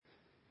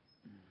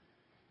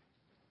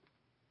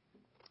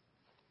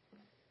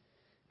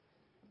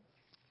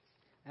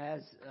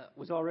As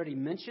was already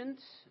mentioned,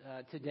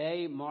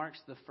 today marks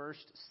the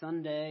first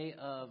Sunday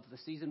of the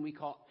season we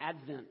call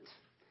Advent.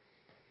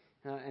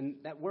 And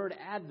that word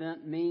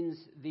Advent means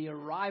the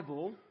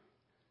arrival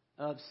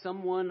of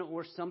someone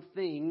or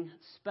something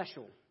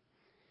special.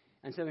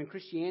 And so in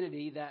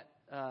Christianity, that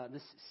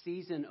this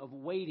season of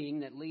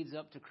waiting that leads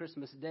up to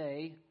Christmas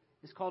Day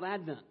is called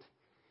Advent.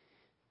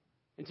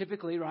 And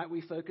typically, right, we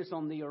focus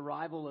on the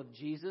arrival of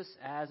Jesus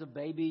as a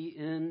baby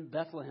in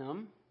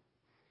Bethlehem.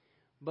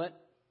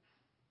 But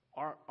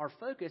our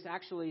focus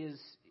actually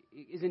is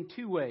in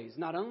two ways.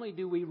 Not only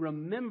do we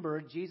remember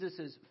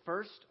Jesus'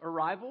 first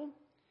arrival,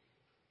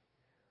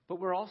 but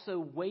we're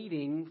also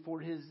waiting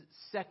for his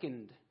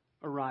second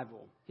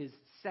arrival, his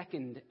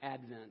second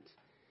advent.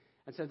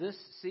 And so this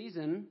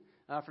season,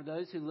 for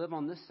those who live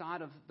on this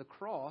side of the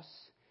cross,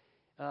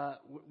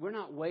 we're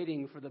not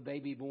waiting for the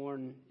baby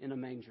born in a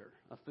manger,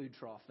 a food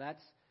trough. That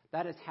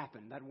has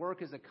happened. That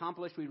work is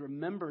accomplished. We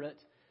remember it.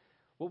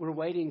 What we're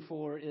waiting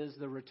for is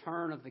the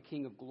return of the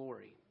King of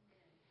Glory.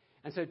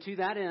 And so to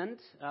that end,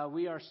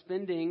 we are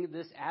spending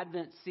this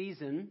Advent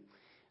season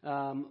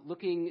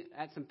looking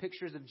at some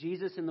pictures of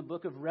Jesus in the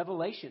book of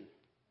Revelation.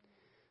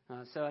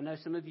 So I know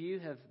some of you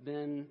have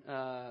been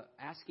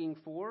asking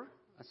for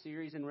a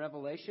series in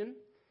Revelation.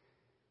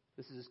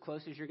 This is as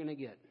close as you're going to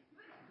get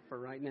for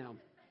right now.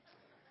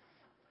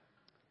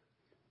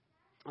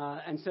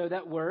 And so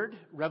that word,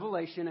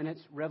 revelation, and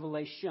it's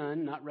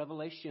revelation, not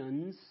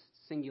revelations,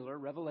 singular,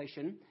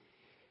 revelation.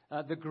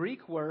 The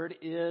Greek word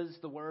is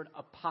the word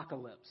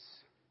apocalypse.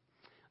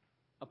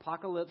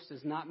 Apocalypse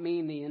does not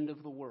mean the end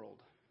of the world.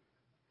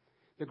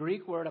 The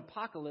Greek word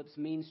apocalypse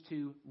means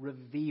to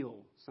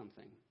reveal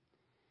something,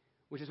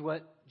 which is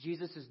what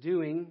Jesus is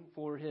doing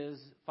for his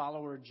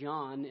follower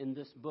John in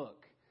this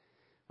book.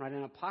 Right?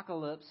 An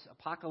apocalypse,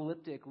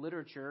 apocalyptic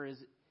literature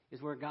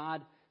is where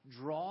God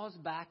draws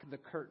back the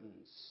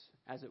curtains,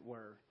 as it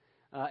were,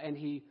 and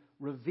he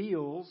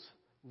reveals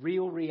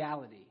real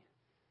reality.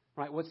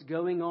 Right, what's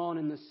going on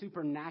in the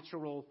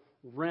supernatural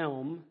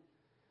realm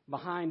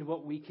behind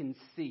what we can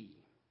see.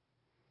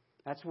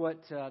 That's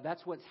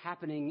what's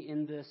happening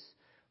in this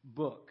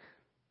book.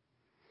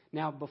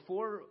 Now,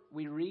 before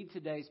we read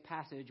today's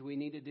passage, we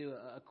need to do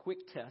a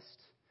quick test.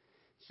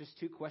 It's just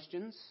 2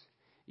 questions.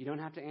 You don't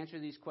have to answer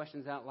these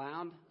questions out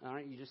loud. All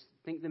right, you just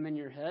think them in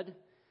your head.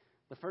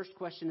 The first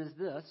question is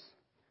this: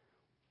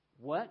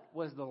 what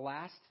was the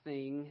last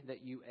thing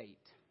that you ate?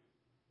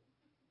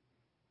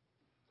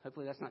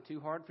 Hopefully that's not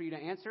too hard for you to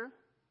answer.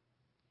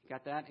 You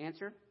got that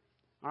answer?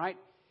 All right.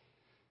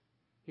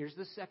 Here's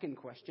the second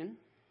question.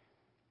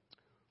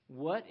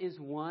 What is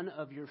one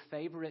of your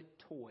favorite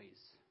toys?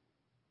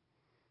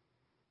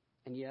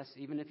 And yes,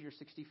 even if you're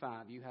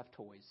 65, you have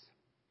toys.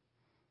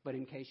 But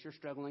in case you're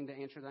struggling to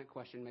answer that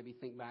question, maybe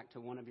think back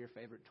to one of your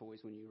favorite toys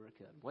when you were a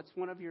kid. What's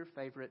one of your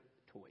favorite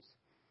toys?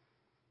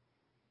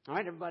 All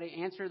right, everybody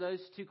answer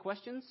those 2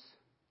 questions.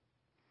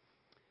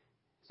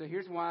 So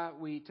here's why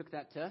we took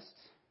that test.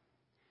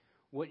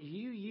 What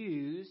you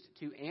used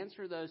to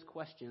answer those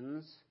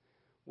questions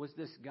was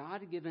this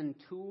God-given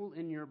tool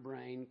in your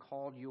brain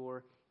called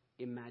your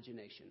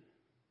imagination.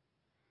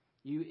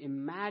 You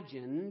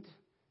imagined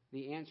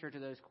the answer to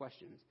those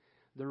questions.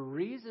 The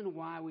reason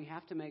why we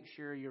have to make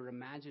sure your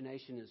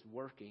imagination is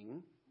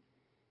working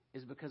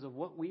is because of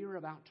what we are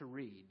about to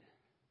read.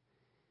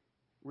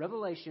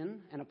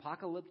 Revelation and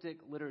apocalyptic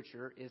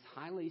literature is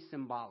highly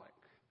symbolic.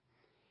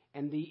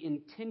 And the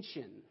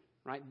intention,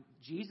 right?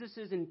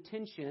 Jesus'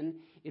 intention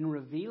in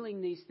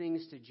revealing these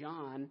things to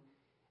John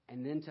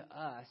and then to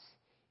us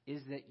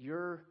is that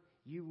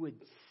you would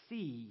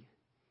see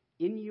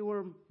in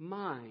your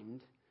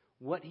mind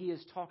what he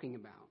is talking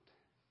about.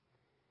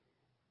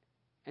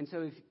 And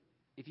so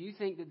if you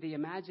think that the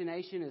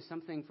imagination is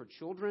something for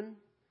children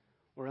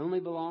or only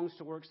belongs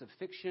to works of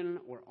fiction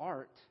or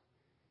art,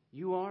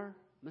 you are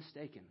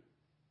mistaken.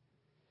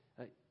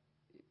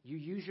 You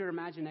use your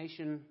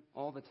imagination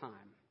all the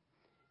time.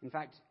 In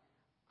fact,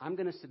 I'm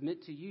going to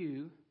submit to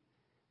you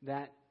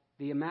that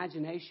the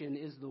imagination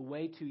is the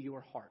way to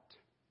your heart.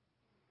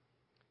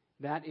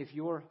 That if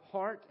your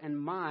heart and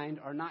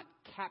mind are not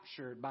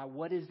captured by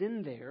what is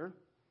in there,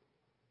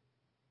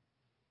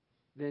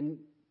 then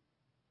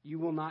you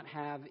will not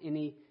have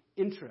any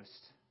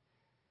interest.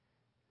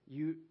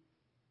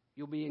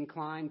 You'll be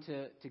inclined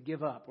to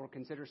give up or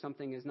consider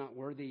something as not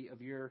worthy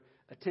of your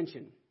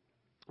attention.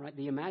 Right?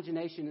 The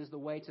imagination is the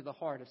way to the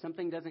heart. If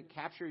something doesn't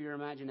capture your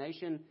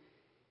imagination,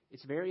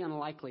 it's very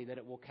unlikely that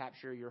it will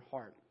capture your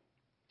heart.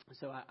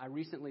 So I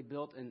recently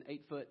built an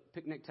 8-foot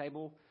picnic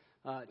table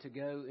to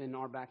go in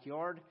our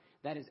backyard.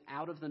 That is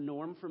out of the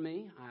norm for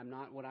me. I'm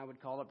not what I would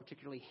call a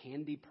particularly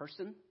handy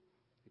person.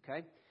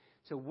 Okay?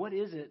 So what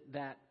is it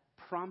that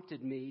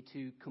prompted me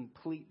to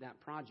complete that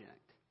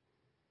project?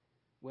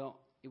 Well,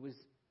 it was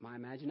my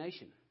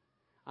imagination.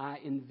 I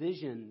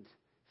envisioned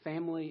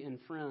family and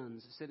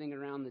friends sitting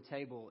around the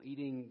table,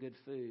 eating good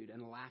food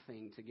and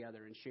laughing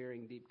together and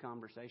sharing deep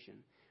conversation.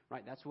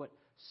 Right? That's what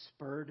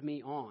spurred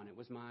me on. It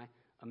was my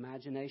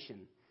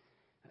imagination.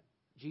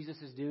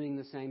 Jesus is doing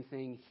the same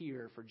thing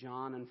here for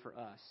John and for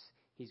us.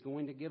 He's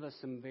going to give us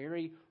some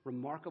very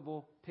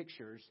remarkable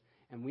pictures,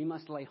 and we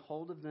must lay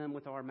hold of them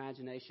with our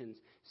imaginations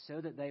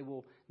so that they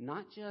will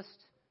not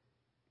just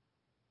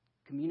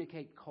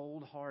communicate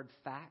cold, hard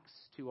facts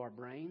to our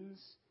brains,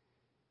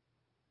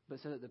 but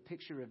so that the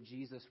picture of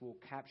Jesus will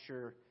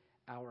capture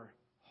our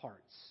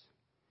hearts.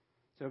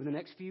 So over the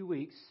next few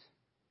weeks,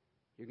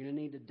 you're going to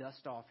need to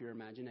dust off your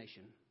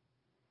imagination.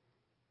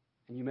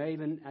 And you may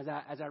even,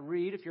 as I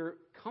read, if you're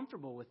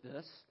comfortable with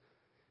this,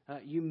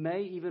 you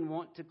may even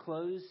want to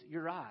close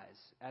your eyes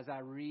as I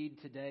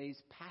read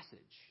today's passage,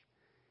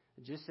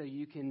 just so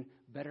you can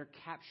better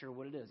capture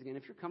what it is. Again,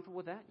 if you're comfortable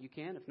with that, you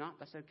can. If not,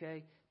 that's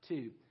okay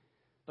too.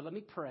 But let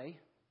me pray,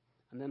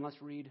 and then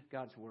let's read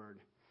God's Word.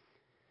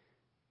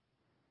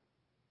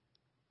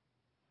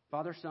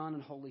 Father, Son,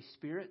 and Holy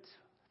Spirit,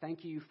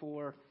 thank you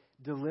for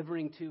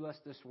delivering to us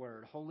this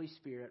Word. Holy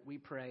Spirit, we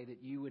pray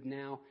that you would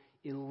now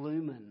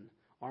illumine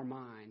our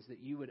minds,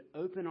 that you would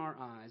open our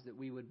eyes, that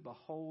we would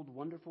behold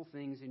wonderful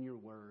things in your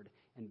Word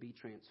and be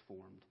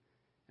transformed.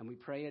 And we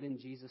pray it in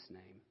Jesus'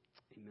 name.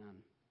 Amen.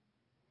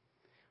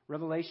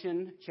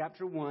 Revelation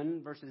chapter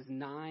 1, verses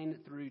 9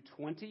 through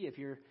 20. If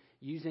you're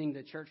using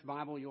the church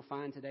Bible, you'll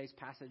find today's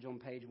passage on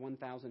page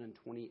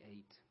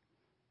 1028.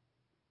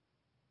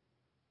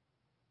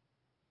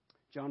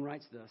 John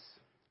writes this: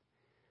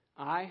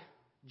 I,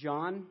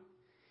 John,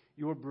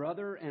 your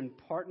brother and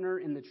partner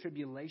in the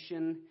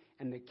tribulation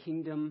and the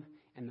kingdom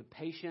and the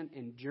patient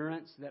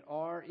endurance that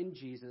are in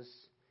Jesus,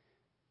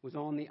 was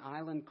on the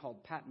island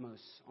called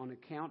Patmos on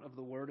account of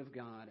the word of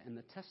God and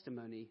the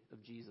testimony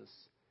of Jesus.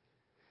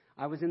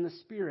 I was in the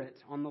Spirit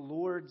on the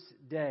Lord's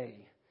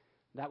day.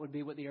 That would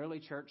be what the early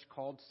church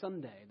called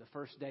Sunday, the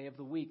first day of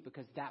the week,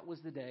 because that was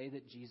the day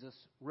that Jesus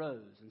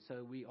rose. And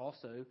so we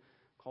also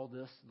call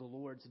this the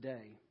Lord's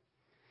Day.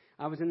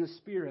 I was in the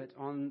Spirit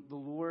on the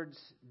Lord's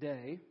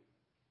day,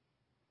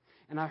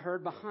 and I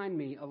heard behind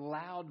me a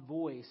loud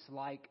voice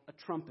like a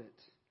trumpet,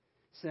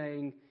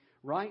 saying,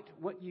 write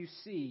what you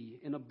see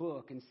in a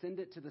book and send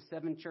it to the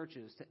 7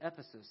 churches, to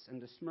Ephesus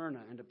and to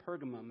Smyrna and to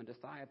Pergamum and to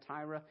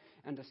Thyatira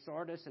and to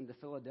Sardis and to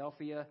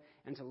Philadelphia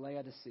and to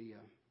Laodicea.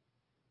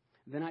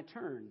 Then I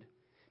turned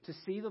to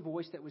see the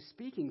voice that was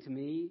speaking to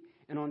me,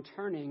 and on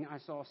turning I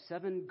saw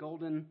 7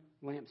 golden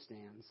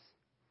lampstands.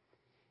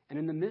 And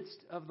in the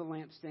midst of the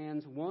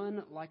lampstands,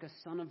 one like a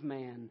son of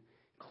man,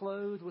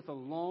 clothed with a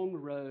long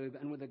robe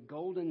and with a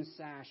golden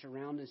sash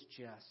around his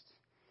chest.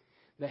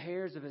 The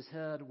hairs of his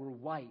head were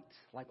white,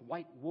 like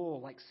white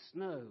wool, like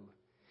snow.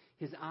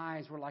 His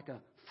eyes were like a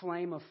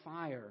flame of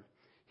fire.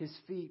 His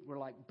feet were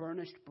like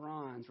burnished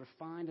bronze,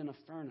 refined in a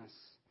furnace.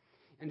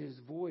 And his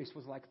voice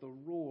was like the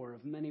roar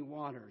of many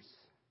waters.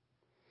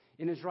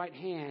 In his right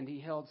hand he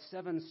held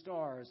 7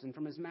 stars, and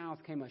from his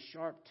mouth came a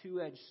sharp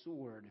 2-edged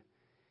sword.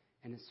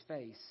 And his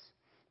face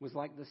was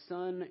like the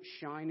sun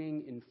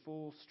shining in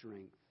full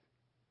strength.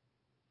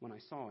 When I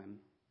saw him,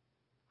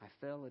 I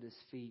fell at his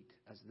feet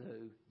as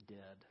though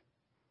dead.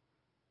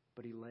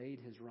 But he laid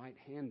his right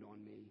hand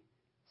on me,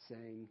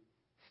 saying,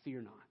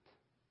 fear not.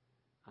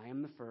 I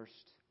am the first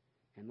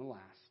and the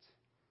last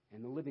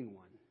and the living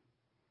one.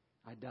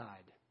 I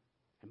died,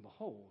 and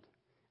behold,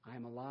 I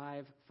am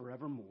alive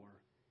forevermore,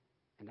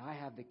 and I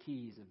have the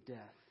keys of death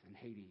and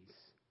Hades.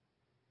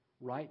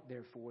 Write,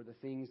 therefore, the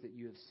things that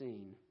you have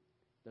seen,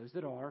 those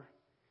that are,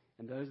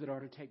 and those that are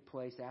to take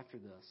place after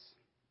this.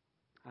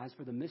 As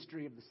for the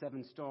mystery of the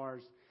 7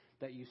 stars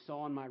that you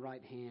saw in my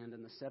right hand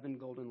and the 7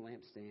 golden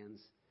lampstands,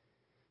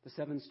 the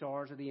 7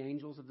 stars are the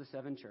angels of the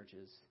 7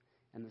 churches,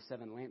 and the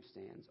 7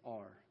 lampstands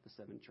are the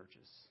 7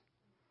 churches.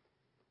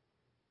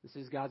 This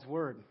is God's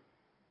word.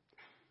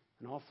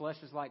 And all flesh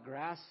is like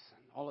grass,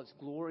 and all its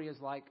glory is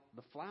like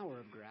the flower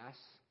of grass.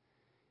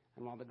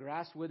 And while the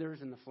grass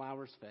withers and the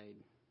flowers fade,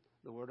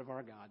 the word of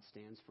our God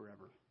stands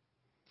forever.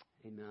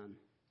 Amen.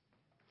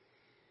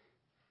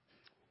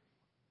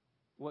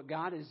 What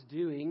God is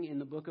doing in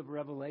the book of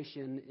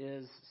Revelation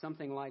is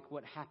something like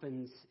what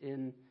happens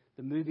in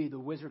the movie The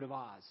Wizard of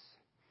Oz.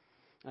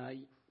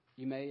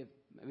 You may have,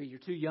 maybe you're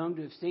too young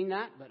to have seen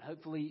that, but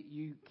hopefully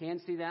you can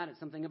see that. It's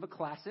something of a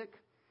classic.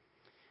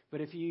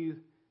 But if you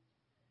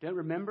don't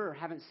remember or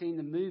haven't seen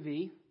the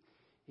movie,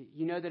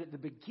 you know that at the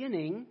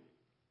beginning,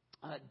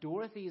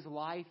 Dorothy's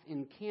life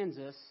in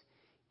Kansas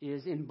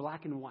is in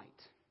black and white.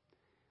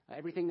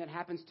 Everything that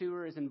happens to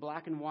her is in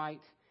black and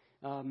white.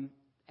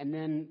 And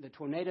then the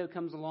tornado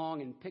comes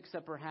along and picks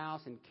up her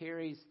house and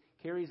carries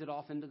it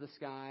off into the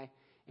sky.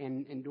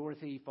 And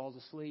Dorothy falls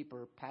asleep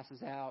or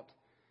passes out.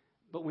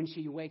 But when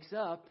she wakes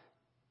up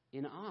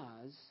in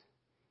Oz,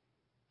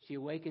 she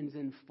awakens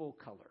in full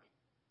color.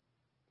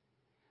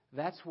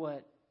 That's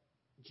what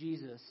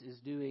Jesus is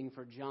doing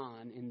for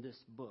John in this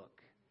book.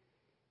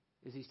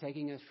 Is he's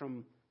taking us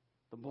from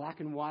the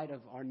black and white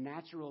of our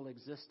natural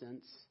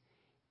existence,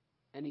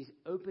 and he's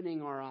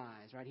opening our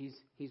eyes, right?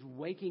 He's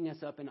waking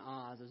us up in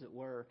Oz, as it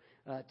were,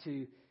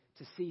 to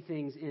see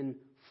things in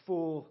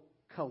full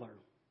color.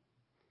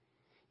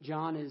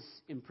 John is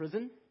in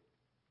prison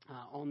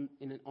on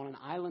an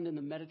island in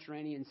the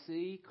Mediterranean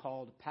Sea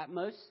called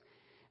Patmos,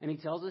 and he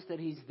tells us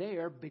that he's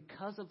there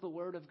because of the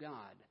Word of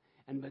God.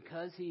 and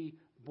because he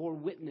bore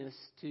witness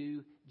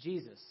to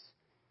Jesus.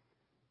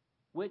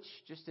 Which,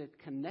 just to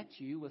connect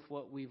you with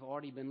what we've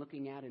already been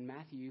looking at in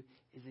Matthew,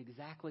 is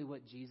exactly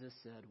what Jesus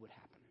said would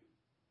happen.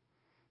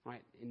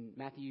 Right, in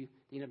Matthew,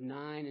 the end of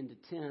 9 into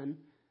 10,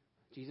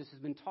 Jesus has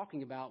been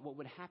talking about what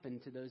would happen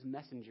to those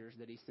messengers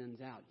that he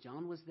sends out.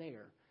 John was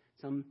there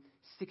some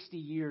 60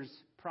 years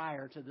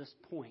prior to this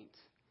point.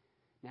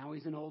 Now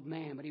he's an old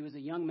man, but he was a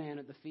young man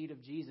at the feet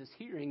of Jesus,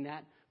 hearing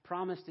that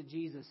promise to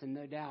Jesus, and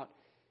no doubt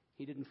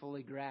he didn't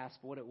fully grasp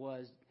what it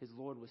was his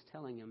Lord was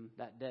telling him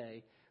that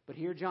day. But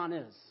here John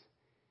is.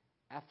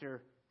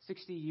 After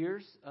 60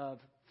 years of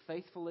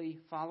faithfully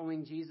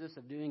following Jesus,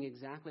 of doing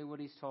exactly what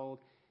he's told,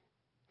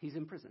 he's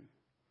in prison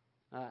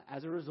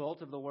as a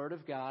result of the Word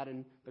of God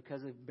and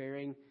because of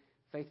bearing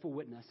faithful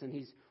witness. And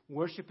he's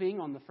worshiping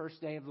on the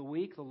first day of the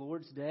week, the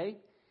Lord's Day.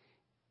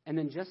 And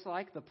then just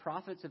like the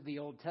prophets of the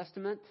Old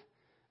Testament,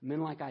 men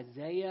like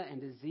Isaiah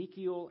and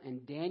Ezekiel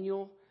and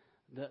Daniel,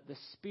 the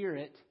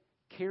Spirit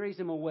carries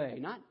him away,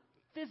 not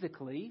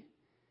physically,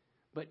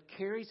 but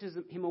carries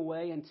him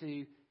away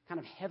into kind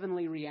of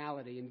heavenly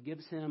reality and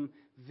gives him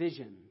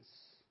visions,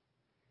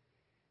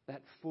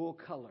 that full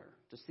color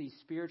to see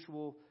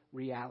spiritual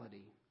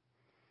reality.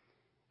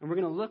 And we're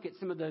going to look at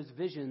some of those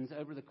visions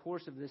over the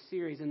course of this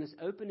series. And this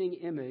opening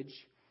image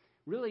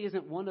really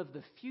isn't one of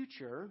the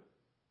future,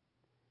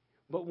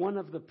 but one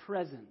of the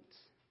present.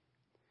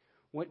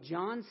 What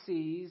John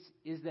sees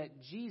is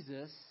that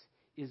Jesus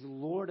is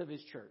Lord of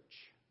his church.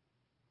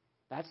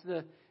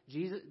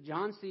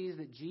 John sees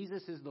that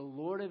Jesus is the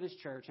Lord of his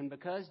church, and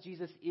because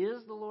Jesus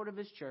is the Lord of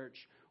his church,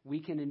 we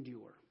can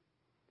endure.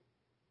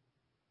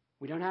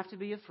 We don't have to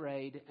be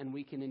afraid, and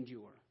we can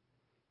endure,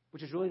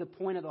 which is really the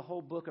point of the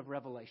whole book of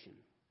Revelation.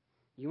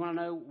 You want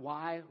to know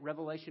why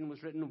Revelation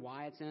was written,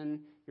 why it's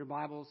in your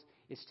Bibles?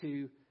 It's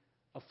to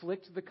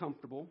afflict the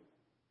comfortable,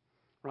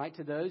 right?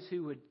 To those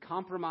who would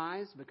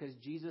compromise because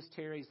Jesus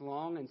tarries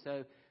long, and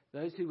so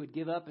those who would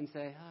give up and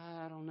say,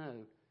 I don't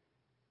know.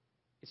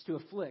 It's to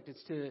afflict,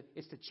 it's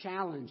to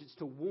challenge, it's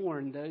to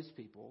warn those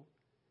people,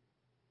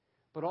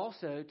 but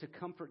also to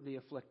comfort the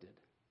afflicted,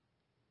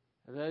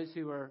 those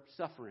who are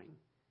suffering,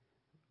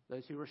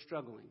 those who are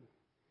struggling.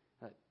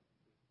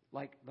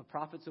 Like the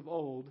prophets of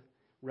old,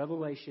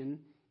 Revelation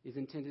is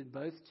intended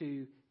both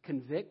to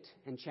convict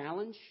and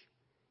challenge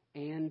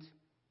and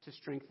to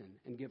strengthen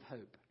and give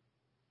hope.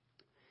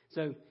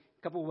 So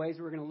a couple of ways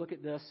we're going to look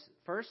at this.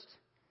 First,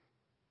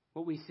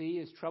 what we see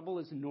is trouble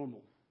is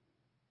normal.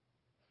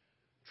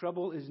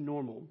 Trouble is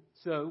normal,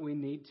 so we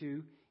need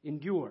to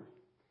endure.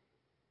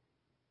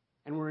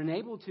 And we're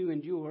enabled to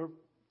endure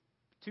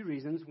two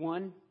reasons.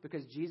 One,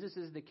 because Jesus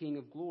is the King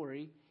of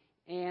glory,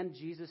 and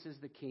Jesus is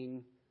the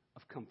King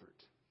of comfort.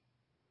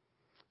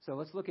 So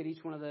let's look at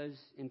each one of those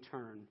in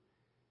turn.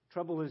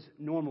 Trouble is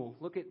normal.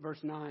 Look at verse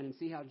 9 and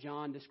see how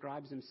John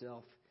describes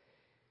himself.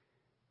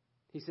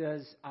 He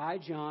says, I,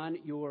 John,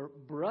 your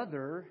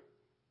brother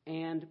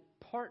and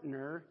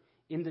partner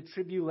in the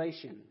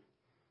tribulation.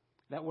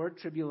 That word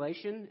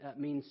tribulation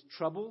means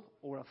trouble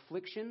or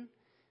affliction,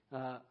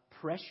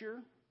 pressure.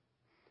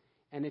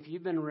 And if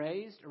you've been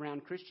raised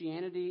around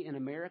Christianity in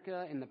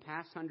America in the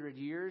past 100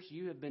 years,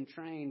 you have been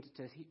trained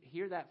to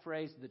hear that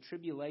phrase, the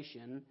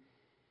tribulation,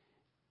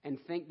 and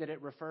think that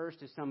it refers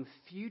to some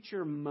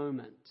future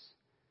moment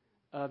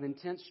of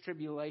intense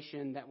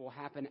tribulation that will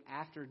happen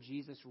after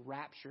Jesus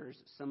raptures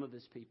some of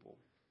his people.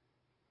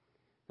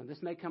 Now,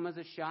 this may come as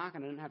a shock,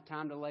 and I don't have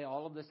time to lay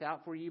all of this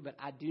out for you, but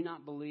I do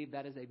not believe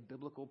that is a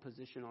biblical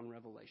position on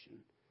Revelation.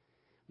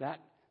 That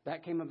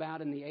came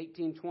about in the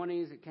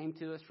 1820s. It came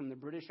to us from the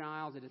British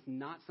Isles. It is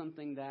not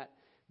something that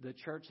the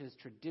church has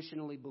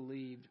traditionally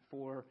believed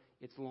for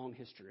its long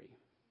history.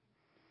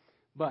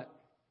 But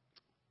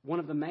one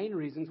of the main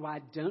reasons why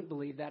I don't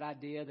believe that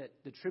idea that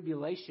the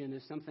tribulation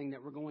is something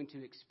that we're going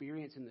to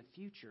experience in the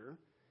future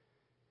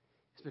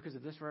is because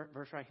of this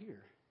verse right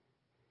here.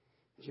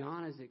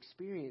 John is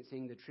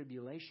experiencing the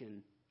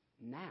tribulation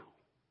now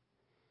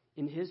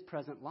in his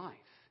present life.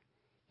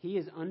 He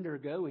is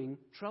undergoing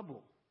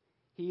trouble.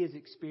 He is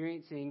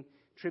experiencing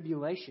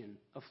tribulation,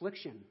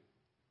 affliction,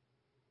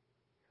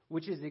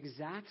 which is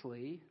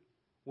exactly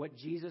what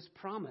Jesus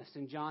promised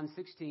in John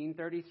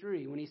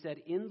 16:33 when he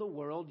said, in the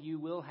world you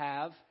will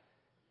have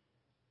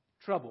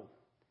trouble.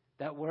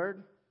 That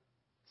word,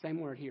 same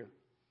word here,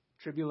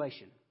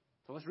 tribulation.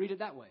 So let's read it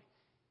that way.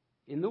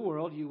 In the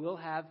world you will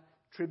have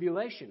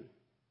tribulation,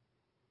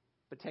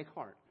 but take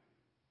heart.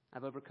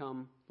 I've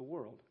overcome the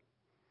world.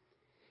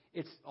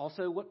 It's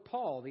also what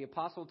Paul, the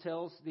apostle,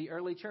 tells the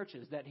early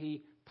churches that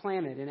he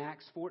planted in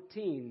Acts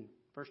 14,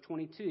 verse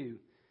 22.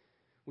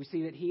 We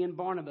see that he and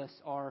Barnabas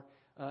are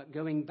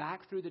going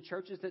back through the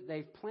churches that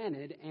they've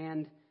planted,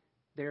 and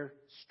they're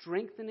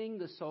strengthening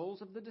the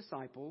souls of the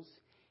disciples,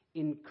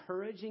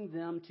 encouraging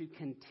them to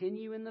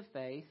continue in the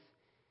faith,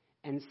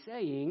 and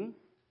saying,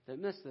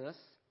 don't miss this,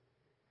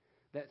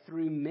 that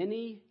through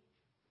many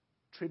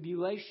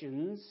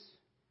tribulations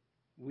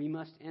we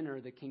must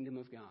enter the kingdom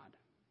of God.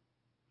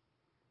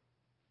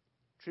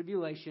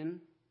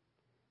 Tribulation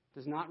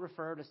does not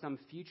refer to some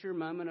future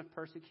moment of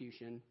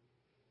persecution.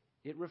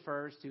 It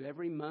refers to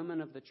every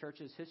moment of the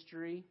church's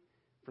history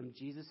from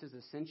Jesus'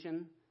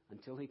 ascension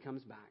until he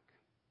comes back.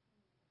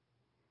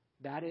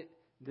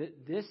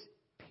 This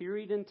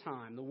period in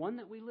time, the one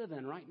that we live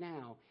in right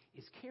now,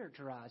 is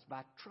characterized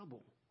by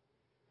trouble,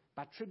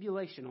 by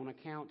tribulation on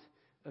account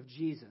of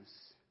Jesus.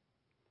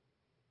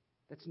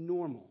 That's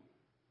normal.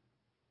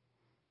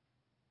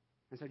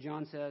 And so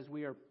John says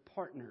we are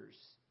partners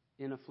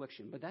in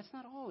affliction. But that's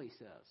not all he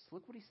says.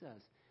 Look what he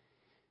says.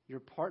 Your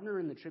partner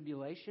in the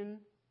tribulation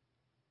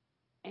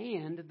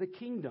and the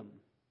kingdom.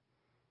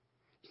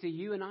 See,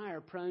 you and I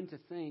are prone to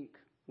think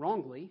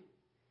wrongly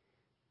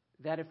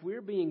that if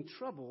we're being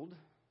troubled,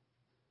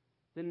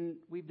 then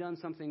we've done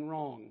something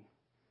wrong.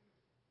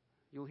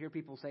 You'll hear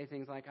people say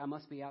things like, I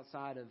must be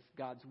outside of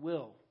God's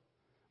will,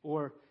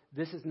 or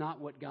this is not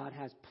what God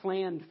has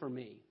planned for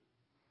me.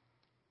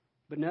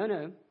 But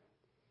no.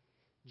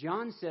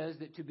 John says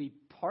that to be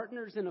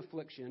partners in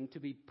affliction, to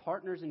be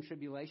partners in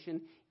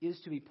tribulation, is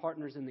to be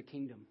partners in the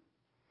kingdom.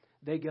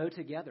 They go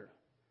together.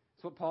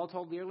 That's what Paul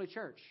told the early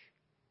church.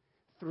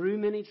 Through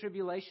many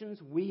tribulations,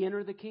 we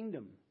enter the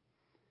kingdom.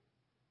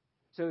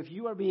 So if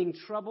you are being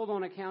troubled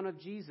on account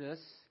of Jesus,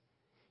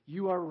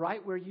 you are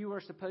right where you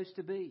are supposed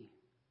to be.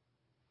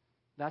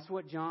 That's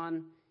what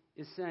John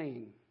is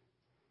saying.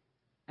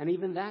 And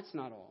even that's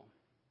not all.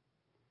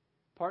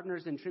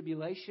 Partners in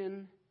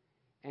tribulation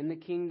and the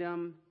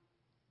kingdom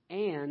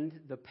and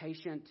the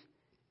patient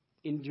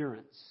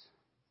endurance.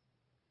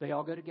 They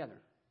all go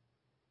together.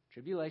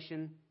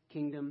 Tribulation,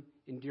 kingdom,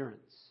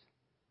 endurance.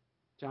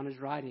 John is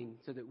writing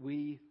so that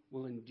we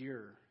will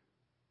endure.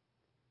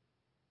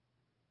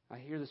 I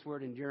hear this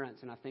word endurance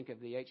and I think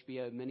of the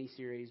HBO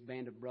miniseries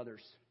Band of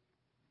Brothers.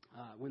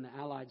 When the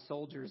Allied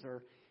soldiers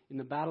are in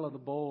the Battle of the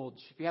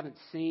Bulge. If you haven't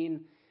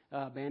seen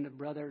Band of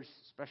Brothers,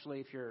 especially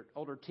if you're an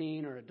older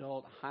teen or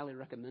adult, I highly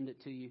recommend it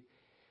to you.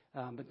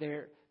 But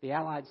the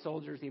Allied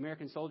soldiers, the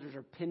American soldiers,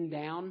 are pinned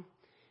down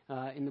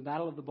in the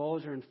Battle of the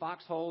Bulge, or in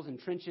foxholes and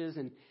trenches,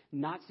 and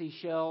Nazi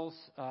shells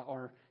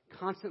are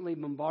constantly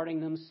bombarding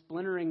them,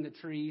 splintering the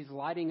trees,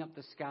 lighting up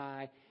the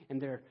sky, and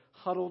they're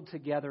huddled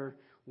together,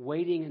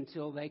 waiting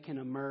until they can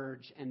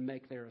emerge and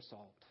make their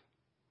assault.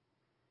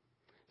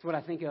 It's what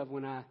I think of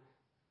when I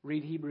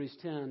read Hebrews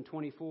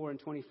 10:24 and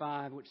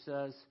 25, which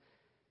says,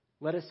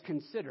 let us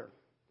consider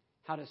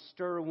how to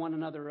stir one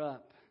another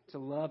up to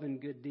love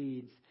and good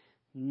deeds,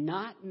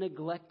 not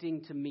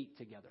neglecting to meet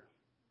together.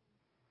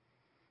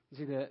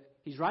 See,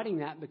 he's writing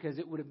that because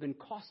it would have been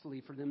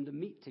costly for them to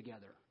meet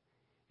together.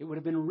 It would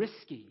have been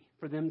risky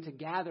for them to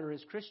gather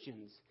as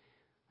Christians.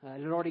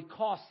 It had already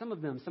cost some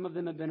of them. Some of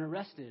them have been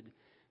arrested.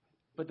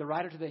 But the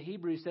writer to the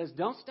Hebrews says,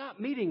 don't stop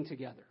meeting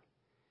together.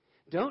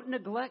 Don't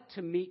neglect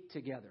to meet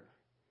together.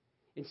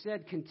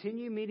 Instead,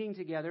 continue meeting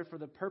together for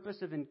the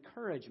purpose of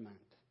encouragement.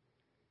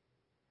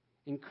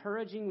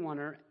 Encouraging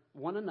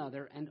one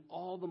another, and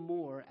all the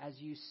more as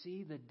you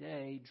see the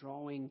day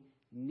drawing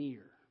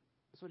near.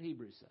 That's what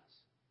Hebrews says.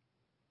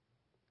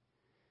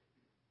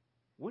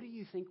 What do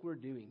you think we're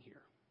doing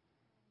here?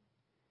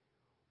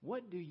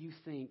 What do you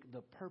think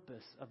the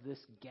purpose of this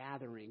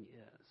gathering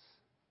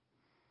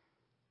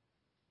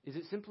is?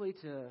 Is it simply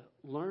to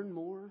learn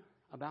more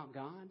about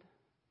God?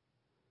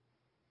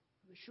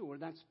 Sure,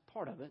 that's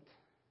part of it.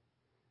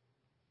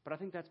 But I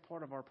think that's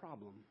part of our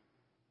problem,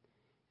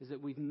 is that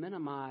we've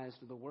minimized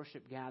the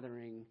worship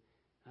gathering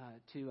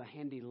to a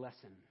handy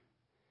lesson,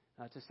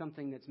 to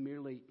something that's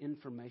merely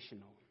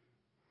informational.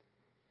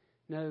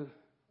 No,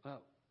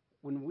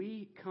 when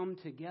we come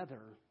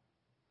together,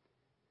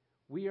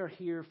 we are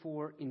here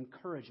for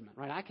encouragement,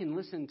 right? I can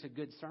listen to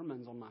good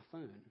sermons on my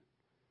phone.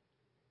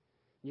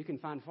 You can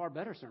find far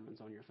better sermons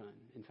on your phone,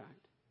 in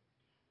fact.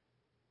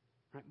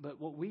 Right?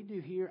 But what we do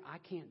here, I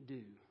can't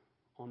do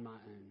on my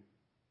own.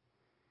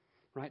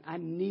 Right? I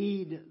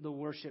need the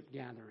worship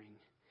gathering.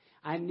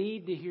 I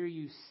need to hear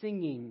you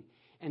singing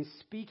and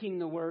speaking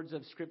the words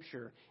of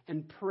Scripture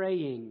and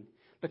praying,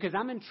 because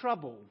I'm in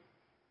trouble.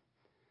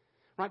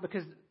 Right?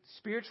 Because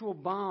spiritual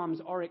bombs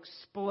are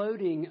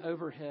exploding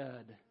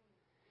overhead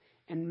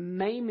and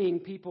maiming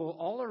people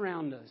all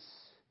around us.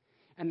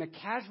 And the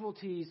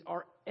casualties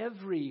are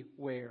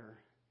everywhere.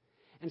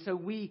 And so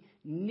we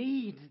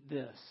need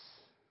this.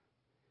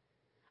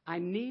 I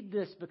need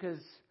this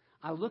because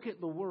I look at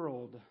the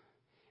world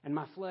and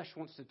my flesh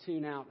wants to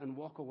tune out and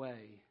walk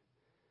away.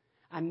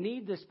 I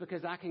need this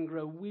because I can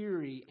grow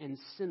weary and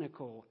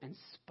cynical and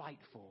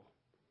spiteful.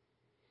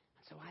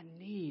 So I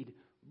need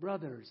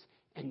brothers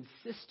and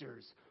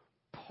sisters,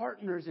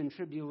 partners in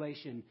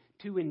tribulation,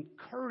 to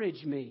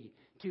encourage me,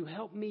 to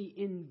help me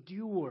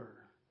endure.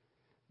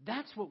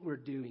 That's what we're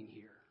doing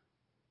here.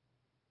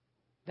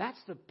 That's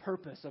the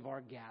purpose of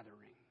our gathering.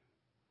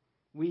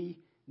 We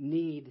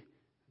need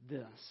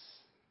this.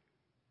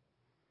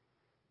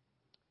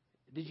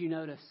 Did you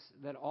notice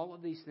that all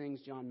of these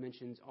things John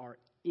mentions are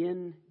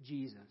in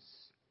Jesus?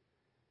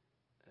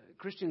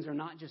 Christians are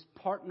not just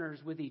partners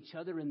with each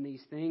other in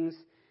these things.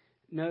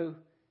 No,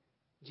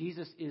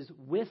 Jesus is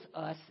with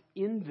us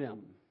in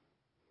them.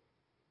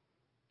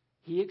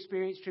 He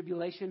experienced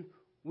tribulation.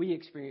 We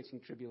experience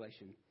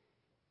tribulation.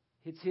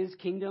 It's his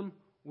kingdom.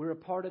 We're a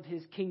part of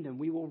his kingdom.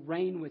 We will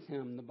reign with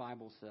him, the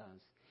Bible says.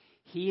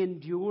 He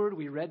endured.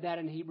 We read that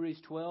in Hebrews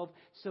 12.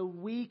 So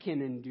we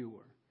can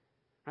endure.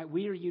 Right?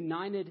 We are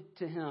united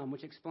to him,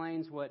 which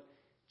explains what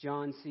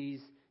John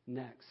sees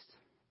next.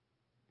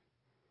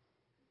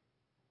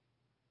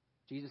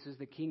 Jesus is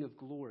the King of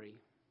glory.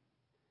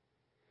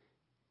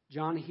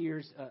 John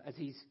hears, as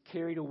he's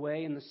carried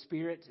away in the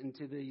Spirit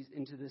into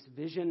this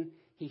vision,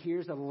 he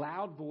hears a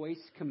loud voice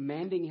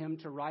commanding him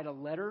to write a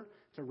letter,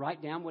 to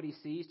write down what he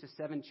sees to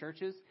 7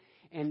 churches.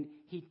 And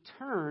he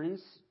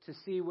turns to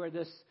see where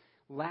this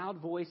loud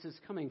voice is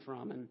coming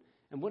from.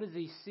 And what does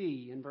he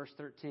see in verse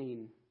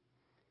 13?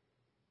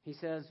 He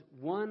says,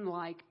 one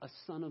like a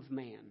son of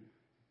man.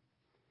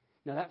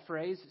 Now that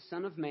phrase,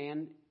 son of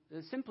man,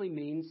 simply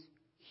means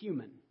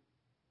human.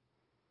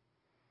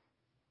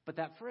 But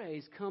that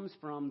phrase comes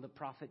from the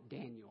prophet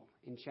Daniel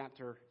in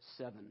chapter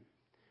 7,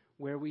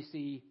 where we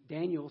see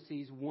Daniel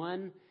sees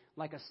one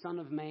like a son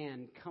of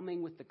man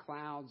coming with the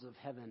clouds of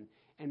heaven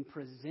and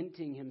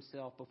presenting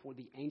himself before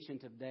the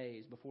Ancient of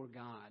Days, before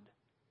God.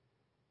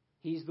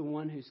 He's the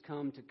one who's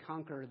come to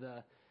conquer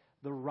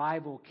the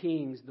rival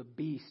kings, the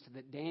beast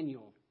that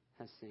Daniel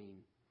has seen.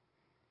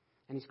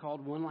 And he's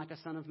called one like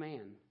a son of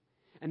man.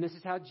 And this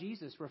is how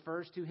Jesus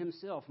refers to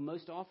himself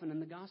most often in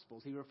the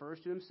Gospels. He refers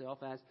to himself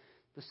as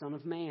the Son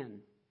of Man.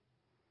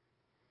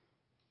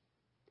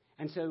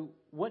 And so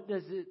what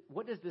does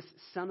this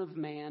Son of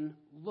Man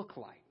look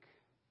like?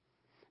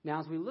 Now,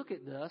 as we look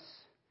at this,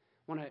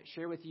 I want to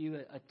share with you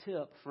a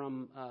tip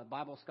from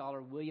Bible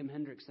scholar William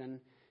Hendrickson,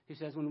 who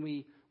says when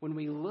we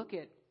look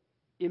at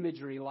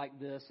imagery like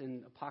this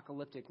in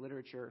apocalyptic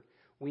literature,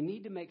 we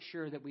need to make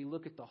sure that we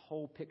look at the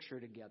whole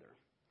picture together.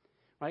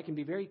 Right? It can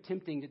be very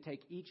tempting to take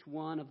each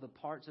one of the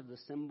parts of the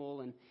symbol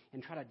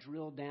and try to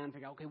drill down and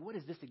figure out, okay, what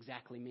does this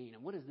exactly mean?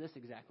 And what does this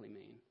exactly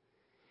mean?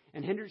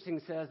 And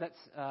Hendrickson says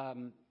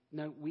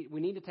we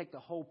need to take the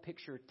whole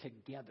picture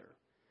together.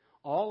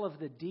 All of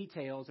the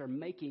details are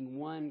making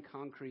one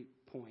concrete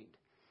point.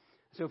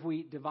 So if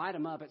we divide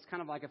them up, it's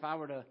kind of like if I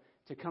were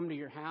to come to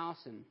your house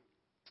and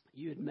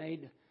you had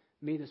made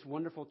me this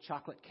wonderful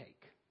chocolate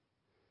cake.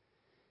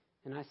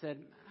 And I said,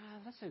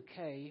 that's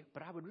okay,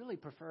 but I would really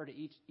prefer to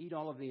eat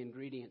all of the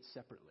ingredients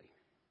separately.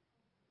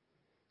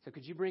 So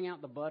could you bring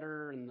out the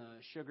butter and the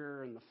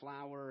sugar and the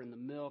flour and the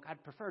milk?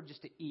 I'd prefer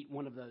just to eat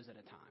one of those at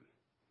a time.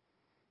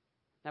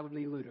 That would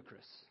be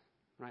ludicrous,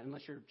 right?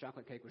 Unless your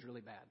chocolate cake was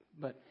really bad.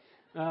 But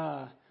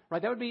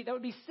right, that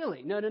would be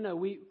silly. No.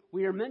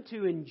 We are meant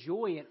to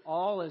enjoy it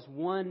all as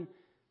one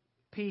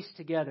piece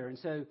together. And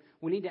so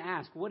we need to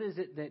ask, what is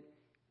it that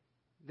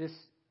this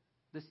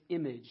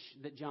image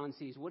that John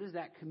sees, what is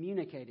that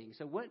communicating?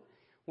 So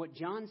what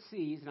John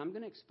sees, and I'm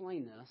going to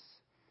explain this,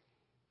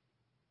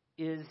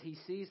 is he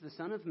sees the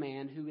Son of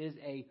Man who is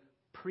a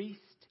priest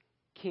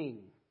king.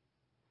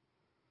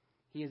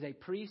 He is a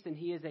priest and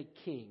he is a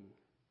king.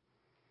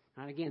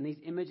 And again, these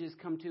images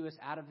come to us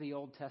out of the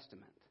Old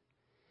Testament.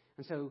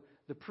 And so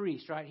the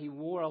priest, right, he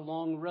wore a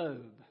long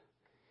robe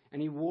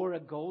and he wore a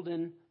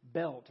golden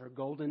belt or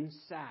golden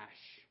sash.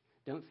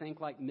 Don't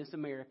think like Miss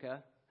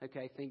America,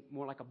 okay? Think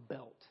more like a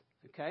belt,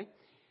 okay?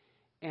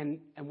 And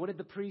what did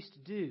the priest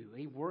do?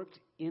 He worked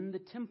in the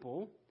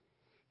temple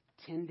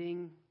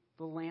tending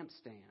the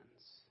lampstands.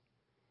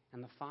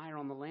 And the fire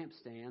on the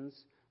lampstands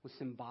was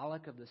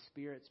symbolic of the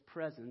Spirit's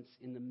presence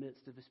in the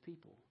midst of his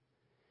people.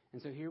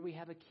 And so here we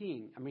have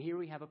here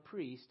we have a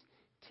priest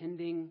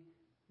tending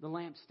the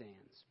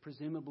lampstands,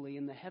 presumably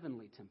in the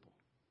heavenly temple.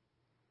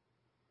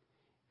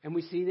 And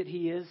we see that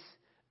he is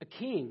a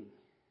king.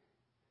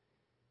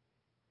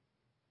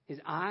 His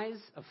eyes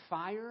of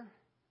fire,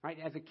 right?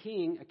 As a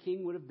king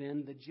would have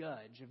been the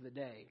judge of the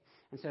day.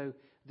 And so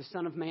the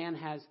Son of Man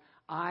has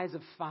eyes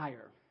of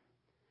fire,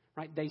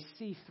 right? They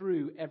see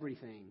through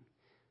everything.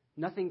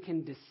 Nothing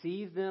can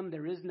deceive them.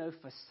 There is no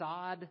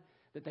facade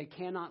that they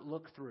cannot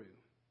look through.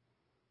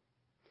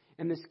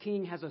 And this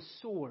king has a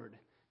sword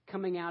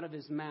coming out of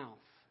his mouth,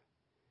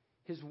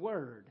 his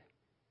word.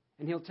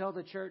 And he'll tell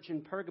the church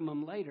in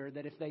Pergamum later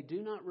that if they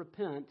do not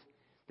repent,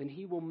 then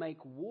he will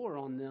make war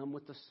on them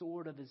with the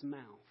sword of his mouth.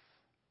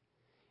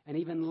 And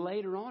even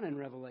later on in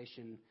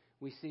Revelation,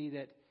 we see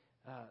that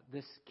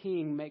this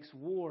king makes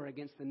war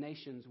against the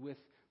nations with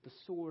the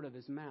sword of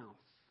his mouth.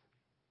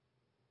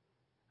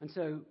 And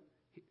so,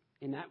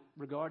 in that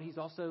regard, he's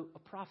also a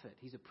prophet.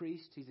 He's a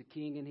priest, he's a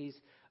king, and he's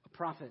a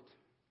prophet.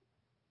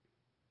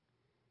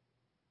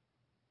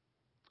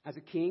 As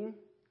a king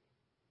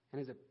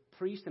and as a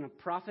priest and a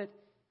prophet,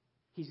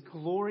 he's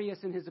glorious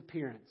in his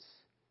appearance.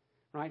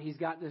 Right? He's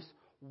got this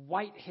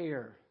white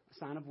hair, a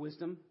sign of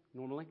wisdom,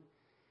 normally.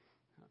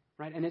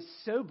 Right? And it's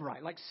so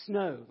bright, like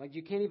snow, like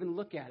you can't even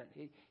look at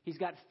it. He's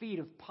got feet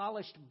of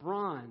polished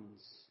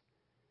bronze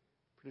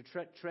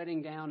for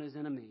treading down his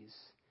enemies.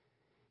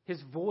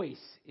 His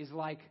voice is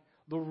like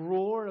the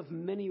roar of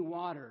many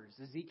waters.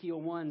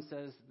 Ezekiel 1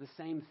 says the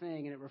same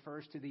thing, and it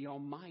refers to the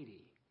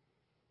Almighty.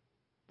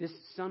 This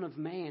Son of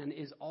Man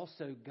is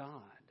also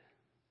God.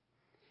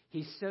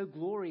 He's so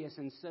glorious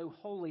and so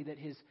holy that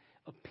his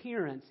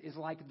appearance is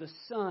like the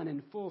sun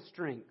in full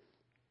strength.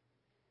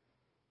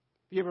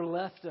 you ever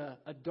left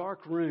a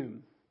dark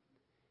room,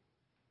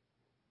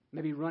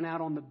 maybe run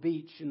out on the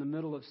beach in the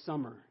middle of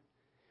summer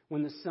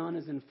when the sun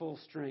is in full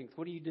strength?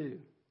 What do?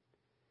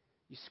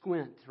 You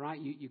squint, right?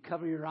 You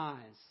cover your eyes.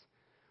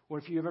 Or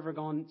if you've ever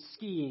gone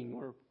skiing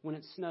or when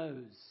it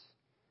snows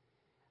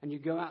and you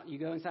go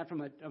inside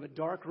from a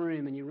dark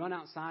room and you run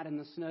outside in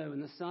the snow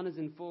and the sun is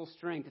in full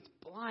strength, it's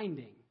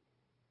blinding.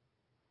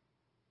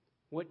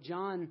 What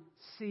John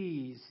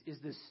sees is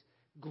this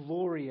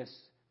glorious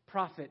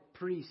prophet,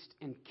 priest,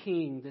 and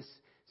king, this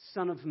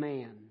Son of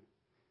Man.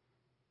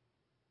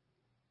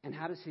 And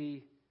how does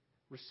he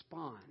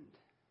respond?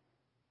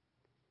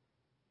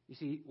 You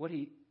see, what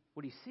he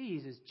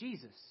sees is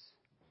Jesus.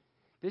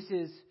 This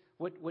is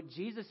what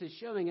Jesus is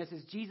showing us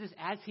is Jesus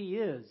as he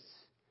is.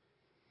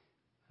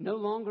 No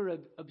longer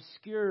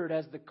obscured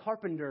as the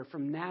carpenter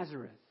from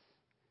Nazareth.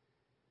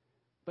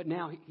 But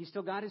now he's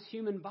still got his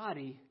human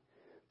body,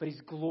 but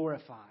he's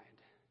glorified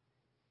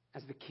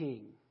as the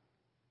king.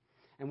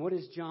 And what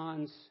is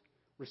John's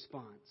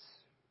response?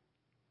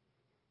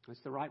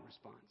 It's the right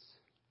response.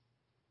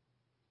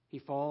 He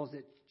falls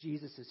at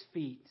Jesus'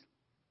 feet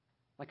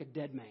like a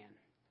dead man.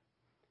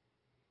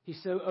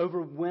 He's so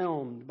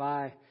overwhelmed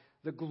by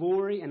the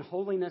glory and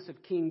holiness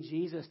of King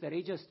Jesus that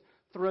he just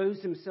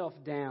throws himself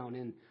down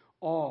in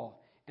awe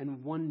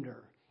and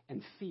wonder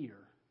and fear.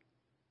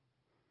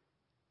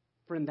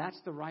 Friend, that's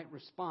the right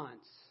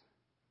response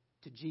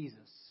to Jesus.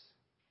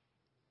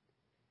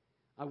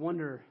 I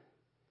wonder,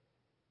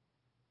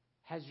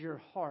 has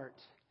your heart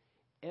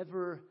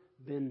ever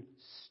been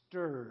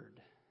stirred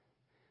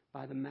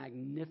by the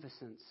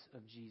magnificence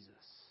of Jesus?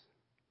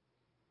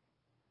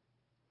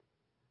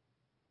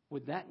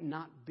 Would that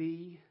not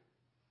be,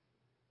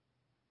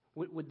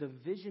 would the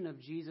vision of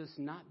Jesus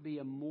not be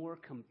a more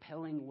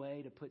compelling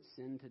way to put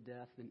sin to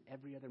death than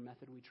every other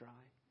method we try?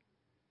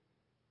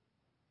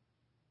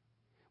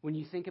 When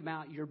you think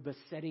about your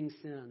besetting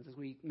sins, as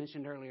we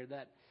mentioned earlier,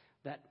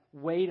 that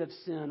weight of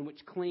sin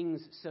which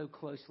clings so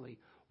closely,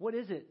 what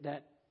is it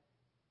that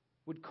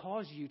would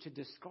cause you to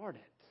discard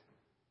it?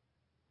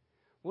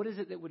 What is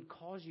it that would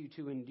cause you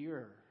to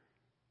endure?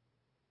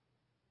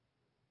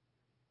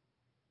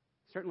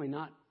 Certainly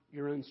not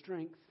your own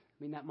strength.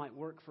 I mean, that might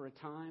work for a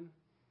time.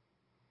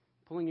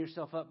 Pulling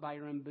yourself up by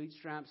your own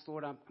bootstraps.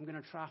 Lord, I'm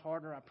going to try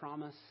harder, I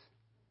promise.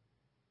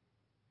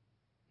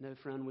 No,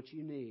 friend, what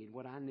you need,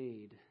 what I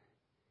need,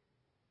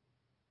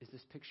 is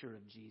this picture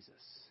of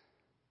Jesus.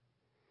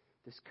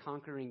 This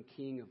conquering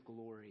King of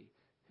glory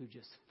who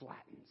just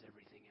flattens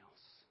everything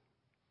else.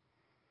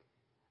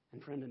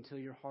 And friend, until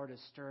your heart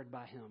is stirred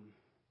by him,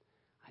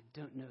 I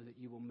don't know that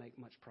you will make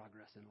much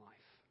progress in life.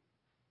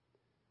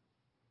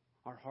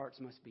 Our hearts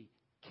must be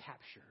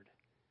captured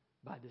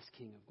by this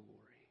King of glory.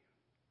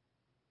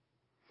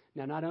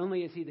 Now, not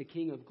only is he the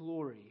King of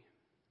glory,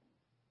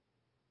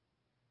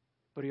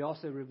 but he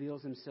also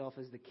reveals himself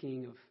as the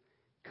King of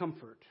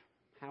comfort.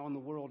 How in the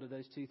world do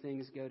those two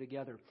things go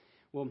together?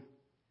 Well,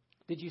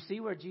 did you see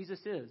where Jesus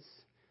is?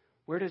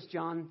 Where does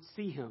John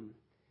see him?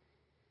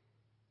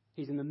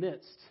 He's in the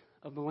midst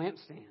of the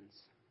lampstands.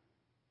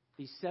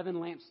 These 7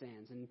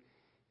 lampstands. And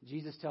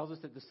Jesus tells us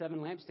that the 7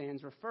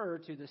 lampstands refer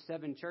to the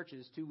 7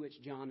 churches to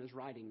which John is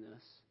writing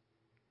this.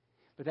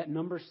 But that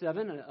number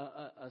 7,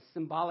 a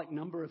symbolic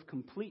number of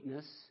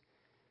completeness,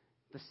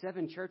 the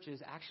 7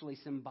 churches actually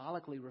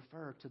symbolically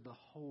refer to the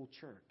whole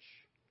church.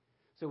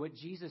 So what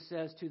Jesus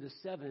says to the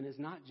 7 is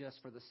not just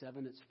for the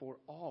 7, it's for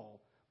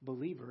all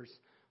believers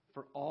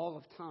for all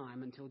of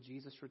time until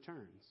Jesus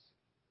returns.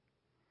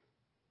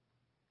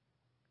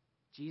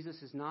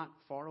 Jesus is not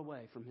far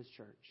away from his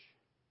church.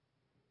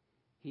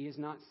 He is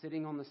not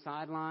sitting on the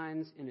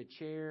sidelines in a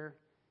chair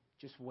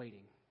just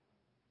waiting.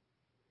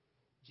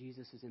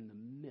 Jesus is in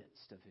the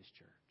midst of his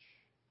church.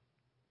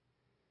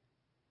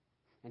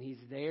 And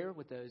he's there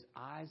with those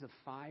eyes of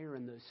fire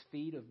and those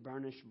feet of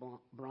burnished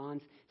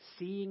bronze,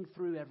 seeing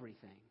through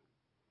everything.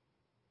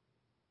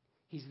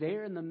 He's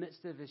there in the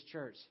midst of his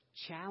church,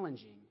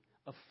 challenging,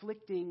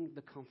 afflicting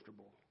the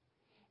comfortable,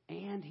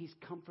 and he's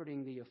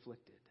comforting the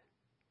afflicted.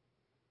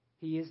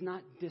 He is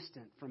not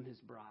distant from his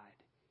bride.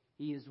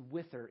 He is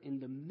with her in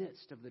the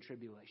midst of the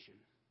tribulation.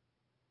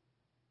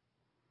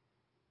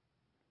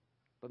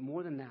 But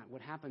more than that,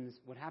 what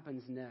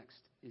happens next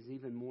is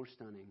even more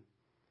stunning.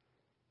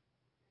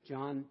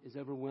 John is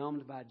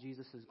overwhelmed by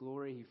Jesus'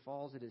 glory. He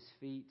falls at his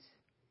feet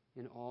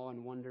in awe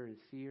and wonder and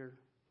fear.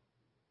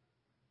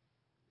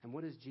 And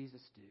what does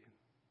Jesus do?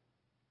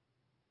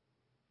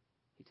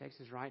 He takes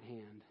his right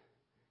hand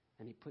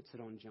and he puts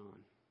it on John.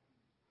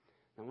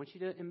 Now I want you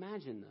to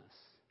imagine this.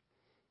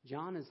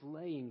 John is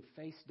laying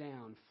face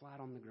down, flat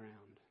on the ground.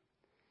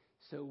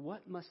 So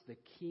what must the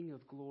King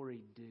of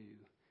glory do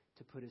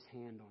to put his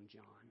hand on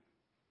John?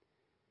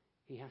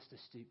 He has to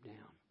stoop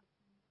down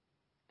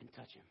and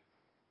touch him.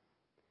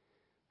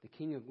 The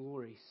King of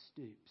glory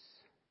stoops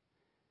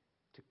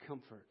to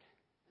comfort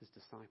his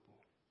disciple.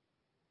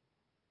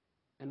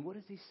 And what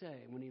does he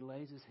say when he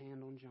lays his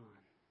hand on John?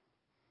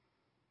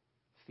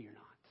 Fear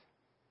not.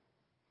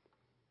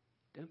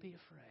 Don't be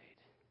afraid.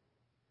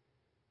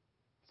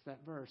 It's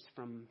that verse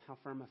from How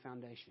Firm a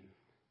Foundation.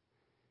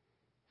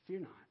 Fear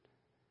not,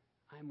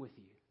 I am with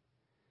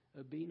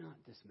you. Be not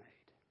dismayed.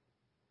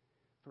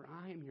 For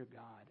I am your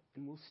God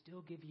and will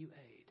still give you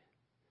aid.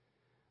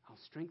 I'll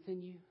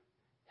strengthen you,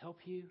 help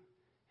you,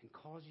 and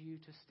cause you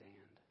to stand,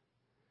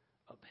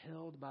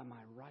 upheld by my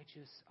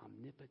righteous,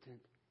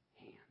 omnipotent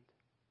hand.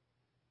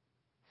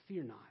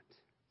 Fear not,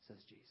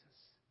 says Jesus.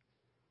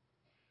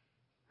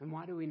 And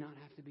why do we not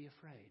have to be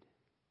afraid?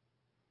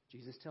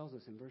 Jesus tells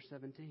us in verse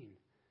 17,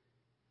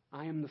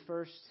 I am the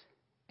first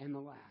and the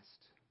last.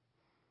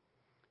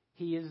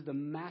 He is the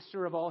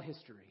master of all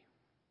history.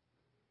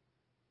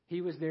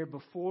 He was there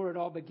before it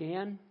all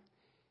began,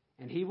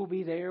 and he will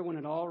be there when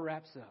it all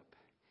wraps up.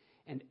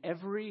 And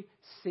every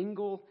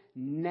single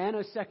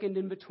nanosecond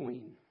in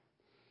between,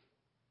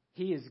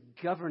 he is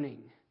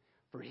governing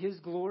for his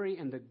glory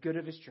and the good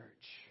of his church.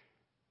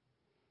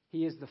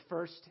 He is the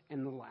first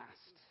and the last.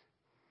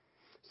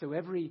 So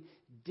every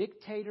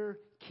dictator,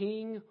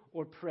 king,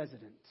 or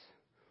president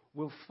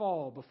will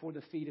fall before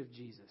the feet of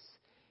Jesus.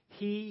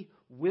 He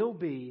will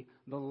be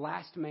the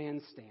last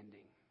man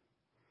standing.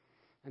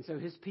 And so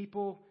his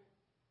people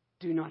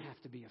do not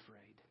have to be afraid.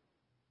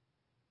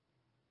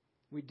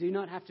 We do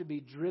not have to be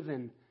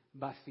driven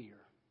by fear,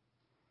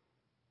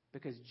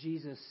 because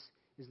Jesus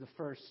is the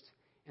first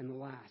and the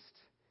last.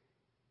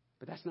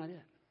 But that's not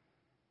it.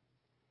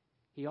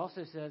 He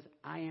also says,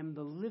 I am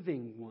the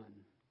living one.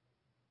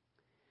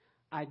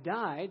 I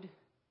died,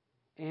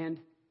 and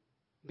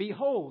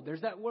behold,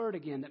 there's that word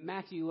again that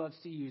Matthew loves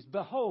to use.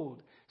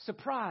 Behold,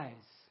 surprise.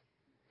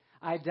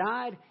 I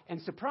died,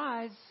 and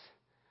surprise,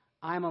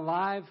 I'm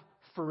alive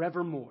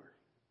forevermore.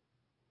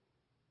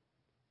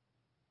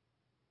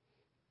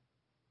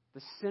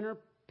 The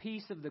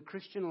centerpiece of the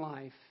Christian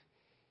life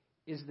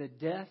is the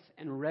death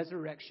and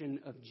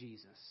resurrection of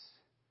Jesus.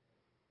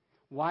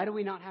 Why do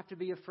we not have to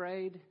be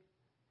afraid?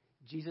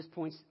 Jesus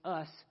points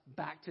us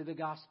back to the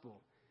gospel.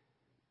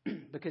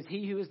 Because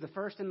he who is the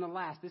first and the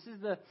last, this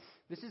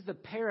is the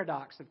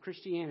paradox of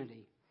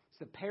Christianity. It's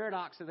the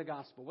paradox of the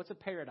gospel. What's a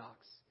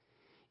paradox?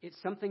 It's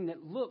something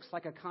that looks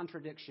like a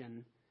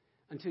contradiction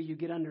until you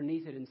get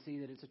underneath it and see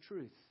that it's a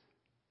truth.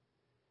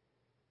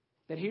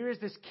 That here is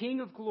this King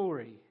of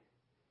glory,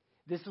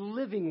 this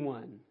living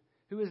one,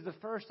 who is the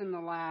first and the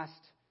last,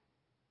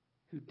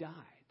 who died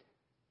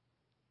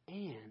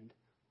and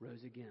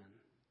rose again.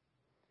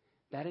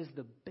 That is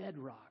the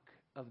bedrock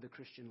of the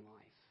Christian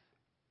life.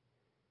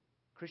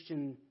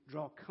 Christians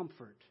draw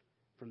comfort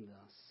from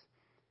this.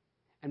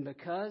 And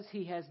because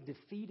he has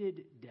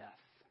defeated death,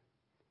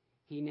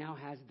 he now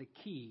has the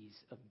keys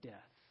of death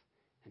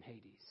and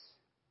Hades.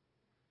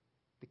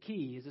 The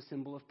key is a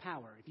symbol of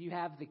power. If you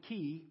have the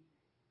key,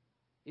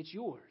 it's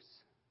yours.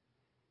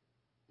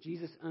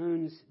 Jesus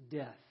owns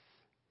death.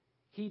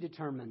 He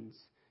determines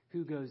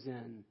who goes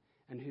in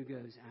and who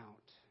goes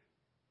out.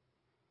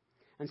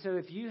 And so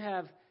if you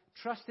have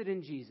trusted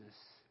in Jesus,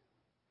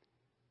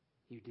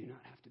 you do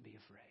not have to be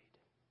afraid.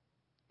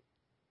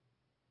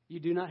 You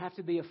do not have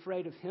to be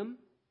afraid of him,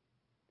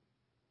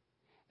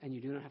 and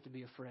you do not have to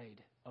be afraid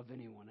of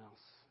anyone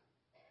else.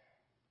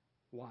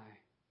 Why?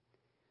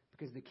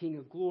 Because the King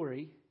of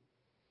glory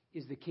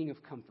is the King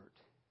of comfort.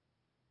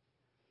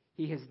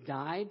 He has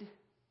died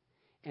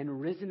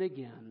and risen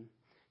again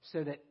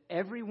so that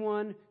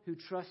everyone who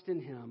trusts in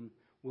him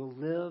will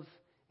live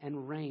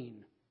and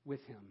reign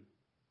with him.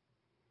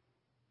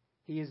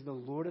 He is the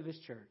Lord of his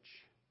church.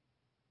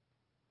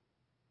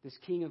 This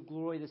King of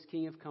glory, this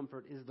King of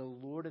comfort is the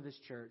Lord of his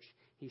church.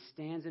 He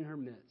stands in her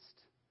midst,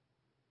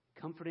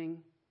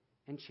 comforting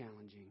and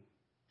challenging.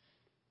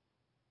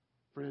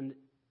 Friend,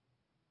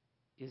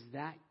 is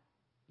that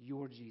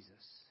your Jesus?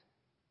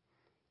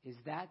 Is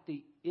that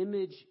the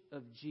image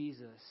of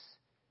Jesus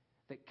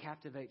that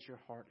captivates your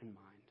heart and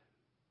mind?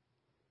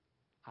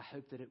 I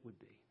hope that it would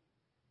be.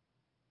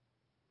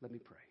 Let me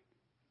pray.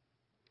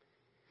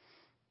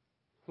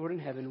 Lord in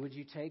heaven, would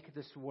you take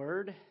this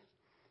word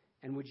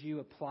and would you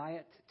apply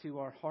it to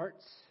our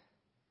hearts,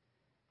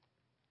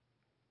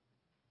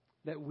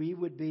 that we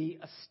would be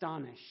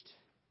astonished,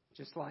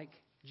 just like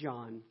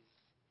John,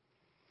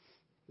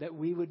 that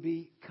we would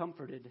be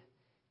comforted,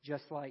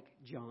 just like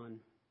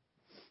John,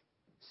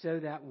 so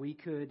that we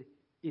could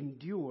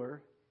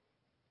endure,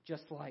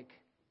 just like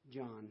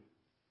John.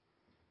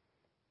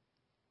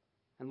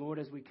 And Lord,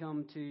 as we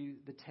come to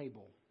the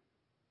table,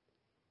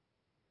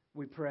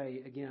 we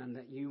pray again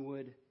that you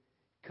would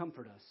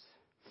comfort us,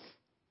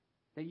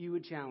 that you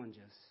would challenge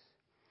us,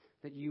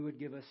 that you would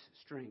give us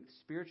strength,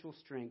 spiritual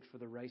strength for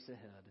the race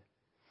ahead.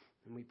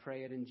 And we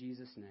pray it in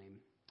Jesus' name.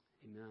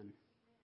 Amen.